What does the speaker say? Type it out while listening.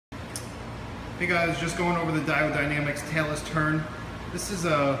Hey guys, just going over the Diode Dynamics tailless turn. This is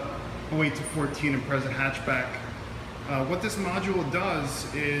a 08 to 14 Impreza hatchback. What this module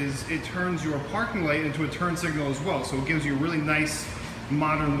does is it turns your parking light into a turn signal as well, so it gives you a really nice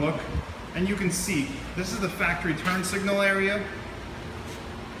modern look. And you can see, this is the factory turn signal area,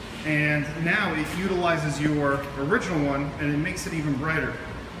 and now it utilizes your original one and it makes it even brighter.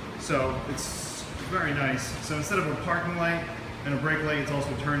 So it's very nice. So instead of a parking light and a brake light, it's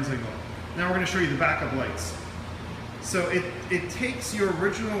also a turn signal. Now we're going to show you the backup lights. So it takes your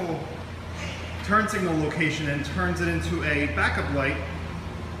original turn signal location and turns it into a backup light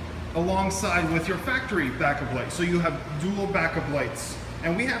alongside with your factory backup light. So you have dual backup lights.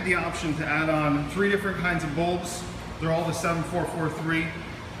 And we have the option to add on 3 different kinds of bulbs. They're all the 7443.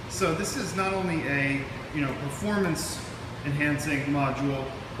 So this is not only a performance enhancing module,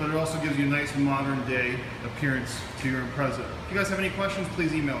 but it also gives you a nice modern day appearance to your Impreza. If you guys have any questions,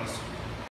 please email us.